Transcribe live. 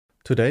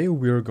Today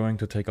we're going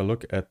to take a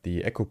look at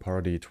the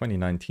Ekoparty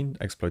 2019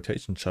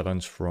 exploitation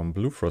challenge from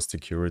Bluefrost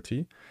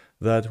Security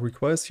that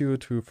requires you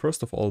to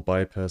first of all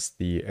bypass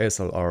the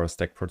ASLR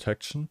stack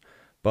protection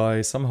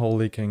by somehow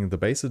leaking the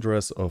base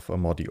address of a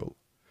module.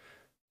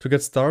 To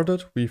get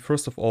started, we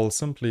first of all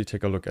simply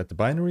take a look at the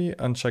binary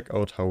and check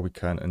out how we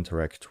can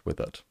interact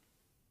with it.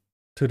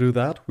 To do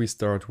that, we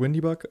start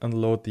WinDebug and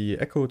load the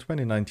Echo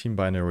 2019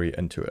 binary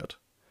into it.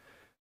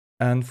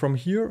 And from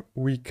here,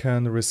 we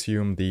can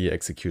resume the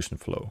execution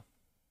flow.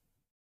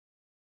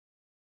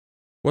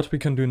 What we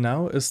can do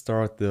now is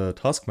start the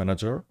task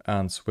manager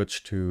and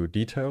switch to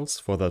details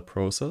for that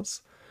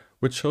process,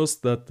 which shows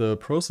that the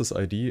process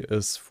ID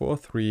is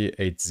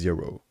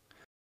 4380.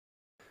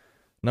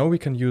 Now we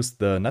can use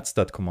the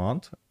netstat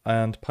command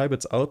and pipe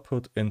its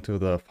output into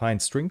the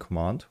find string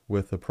command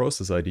with the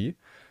process ID,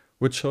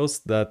 which shows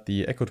that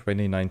the Echo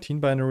 2019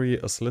 binary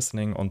is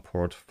listening on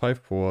port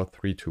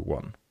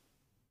 54321.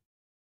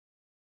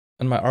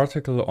 In my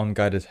article on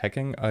guided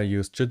hacking, I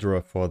used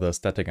Jidra for the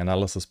static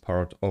analysis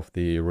part of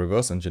the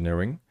reverse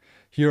engineering.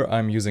 Here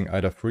I'm using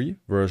IDA3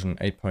 version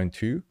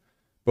 8.2.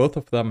 Both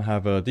of them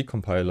have a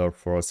decompiler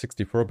for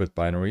 64-bit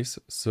binaries,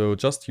 so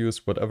just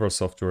use whatever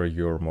software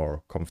you're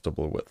more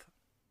comfortable with.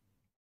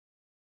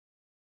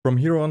 From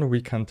here on, we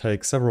can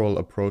take several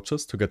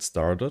approaches to get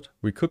started.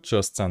 We could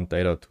just send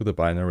data to the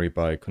binary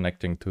by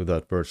connecting to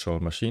that virtual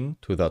machine,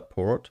 to that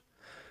port.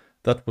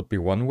 That would be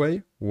one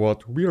way.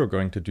 What we are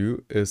going to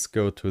do is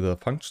go to the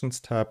Functions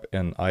tab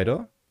in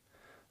IDA,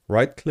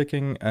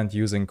 right-clicking and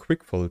using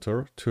Quick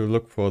Filter to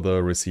look for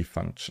the receive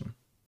function.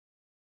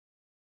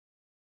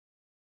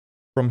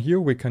 From here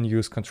we can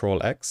use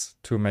Ctrl-X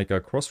to make a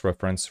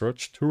cross-reference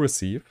search to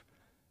receive,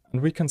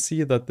 and we can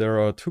see that there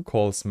are two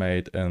calls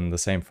made in the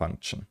same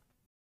function.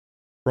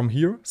 From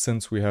here,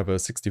 since we have a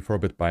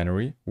 64-bit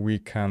binary, we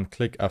can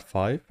click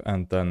F5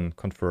 and then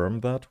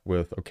confirm that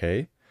with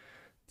OK,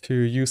 to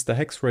use the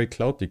Hexray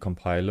Cloud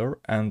decompiler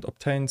and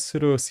obtain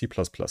Pseudo C++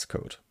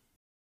 code.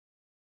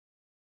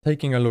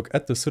 Taking a look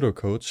at the Pseudo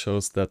code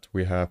shows that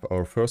we have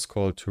our first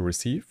call to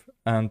receive,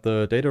 and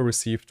the data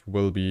received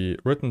will be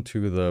written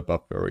to the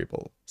buff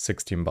variable,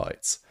 16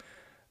 bytes.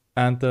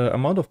 And the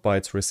amount of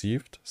bytes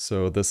received,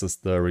 so this is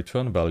the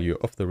return value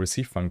of the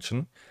receive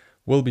function,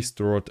 will be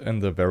stored in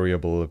the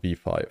variable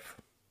v5.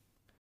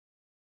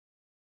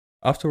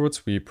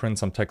 Afterwards we print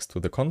some text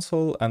to the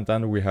console, and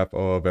then we have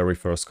our very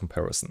first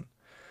comparison.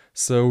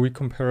 So we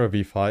compare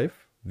v5,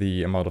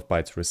 the amount of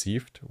bytes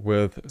received,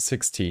 with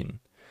 16.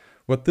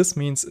 What this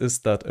means is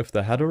that if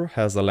the header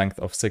has a length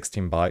of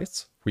 16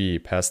 bytes, we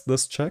pass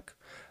this check,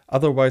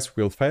 otherwise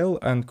we'll fail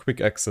and quick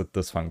exit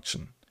this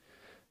function.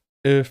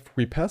 If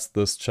we pass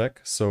this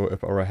check, so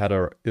if our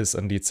header is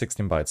indeed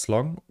 16 bytes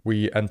long,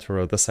 we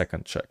enter the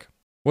second check.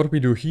 What we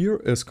do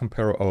here is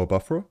compare our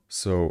buffer,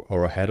 so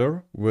our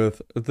header,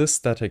 with this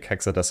static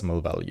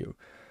hexadecimal value.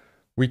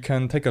 We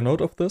can take a note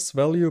of this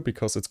value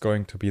because it's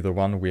going to be the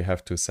one we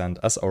have to send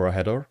as our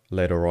header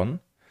later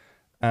on.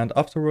 And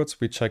afterwards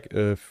we check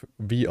if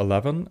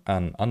v11,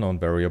 an unknown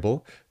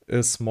variable,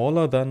 is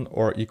smaller than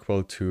or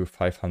equal to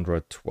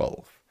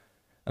 512.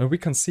 And we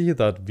can see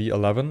that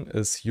v11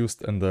 is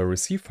used in the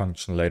receive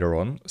function later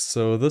on,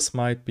 so this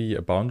might be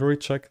a boundary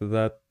check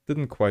that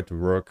didn't quite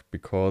work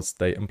because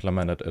they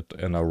implemented it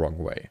in a wrong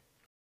way.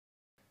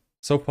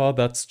 So far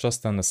that's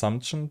just an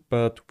assumption,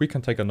 but we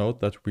can take a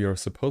note that we are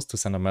supposed to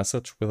send a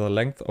message with a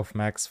length of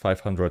max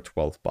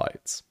 512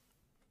 bytes.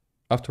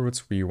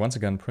 Afterwards we once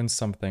again print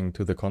something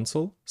to the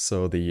console,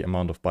 so the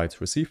amount of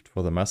bytes received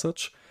for the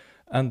message,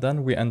 and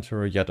then we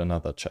enter yet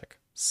another check.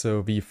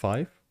 So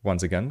v5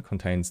 once again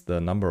contains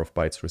the number of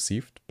bytes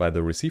received by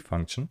the receive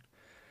function,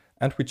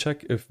 and we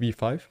check if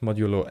v5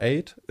 modulo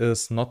 8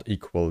 is not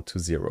equal to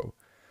 0.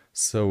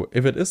 So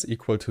if it is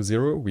equal to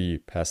 0, we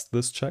pass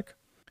this check.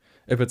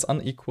 If it's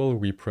unequal,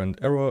 we print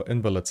error,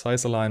 invalid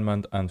size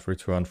alignment, and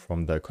return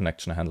from the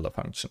connection handler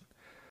function.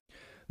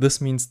 This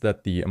means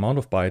that the amount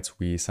of bytes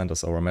we send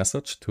as our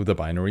message to the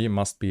binary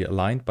must be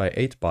aligned by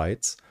 8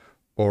 bytes,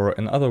 or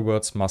in other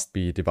words, must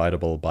be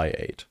divisible by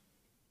 8.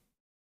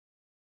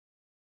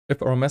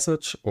 If our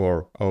message,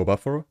 or our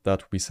buffer,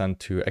 that we send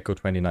to Echo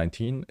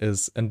 2019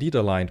 is indeed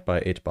aligned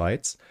by 8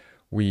 bytes,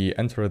 we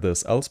enter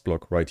this else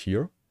block right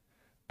here.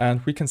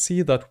 And we can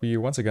see that we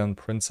once again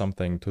print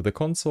something to the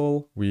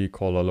console, we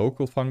call a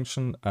local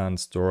function and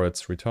store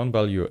its return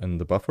value in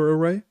the buffer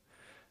array,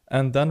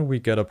 and then we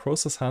get a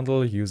process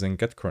handle using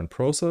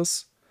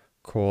getCurrentProcess,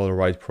 call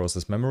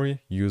writeProcessMemory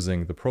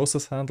using the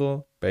process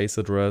handle, base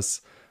address,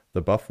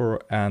 the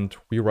buffer, and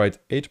we write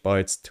 8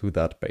 bytes to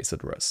that base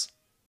address.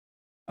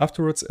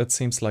 Afterwards it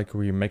seems like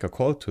we make a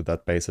call to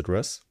that base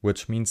address,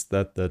 which means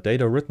that the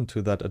data written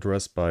to that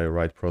address by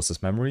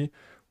writeProcessMemory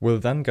will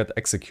then get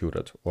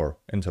executed or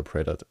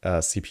interpreted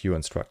as CPU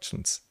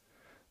instructions.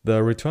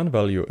 The return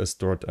value is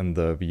stored in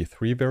the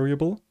v3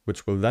 variable,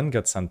 which will then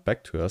get sent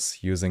back to us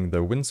using the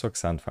winsock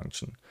send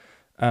function.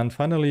 And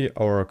finally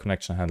our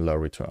connection handler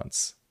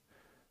returns.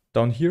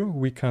 Down here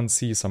we can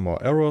see some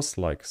more errors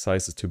like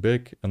size is too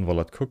big,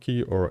 invalid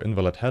cookie or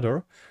invalid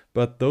header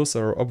but those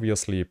are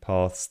obviously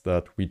paths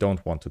that we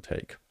don't want to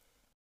take.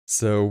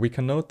 So we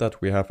can note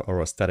that we have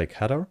our static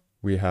header,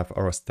 we have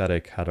our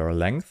static header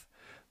length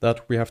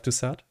that we have to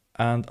set,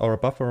 and our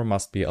buffer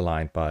must be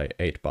aligned by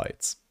 8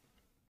 bytes.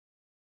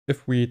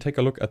 If we take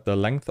a look at the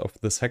length of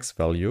this hex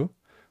value,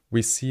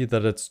 we see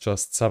that it's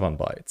just 7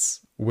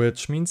 bytes,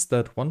 which means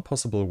that one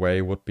possible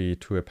way would be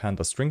to append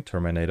a string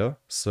terminator,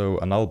 so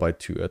a null byte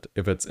to it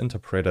if it's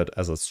interpreted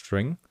as a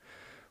string,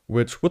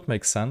 which would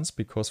make sense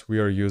because we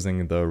are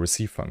using the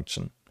receive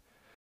function.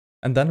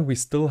 And then we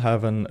still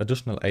have an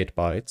additional 8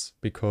 bytes,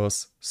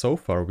 because so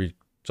far we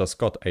just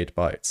got 8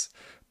 bytes.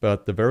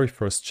 But the very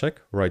first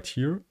check right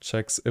here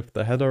checks if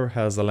the header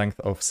has a length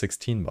of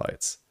 16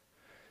 bytes.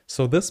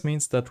 So this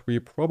means that we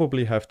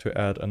probably have to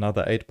add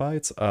another 8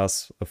 bytes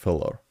as a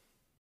filler.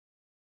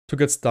 To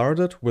get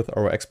started with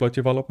our exploit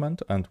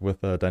development and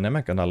with the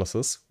dynamic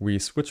analysis, we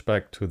switch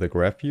back to the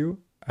graph view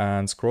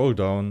and scroll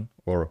down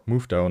or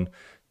move down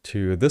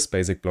to this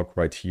basic block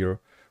right here,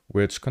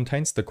 which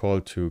contains the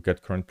call to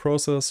get current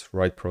process,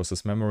 write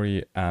process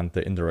memory, and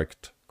the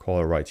indirect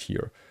call right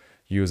here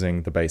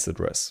using the base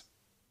address.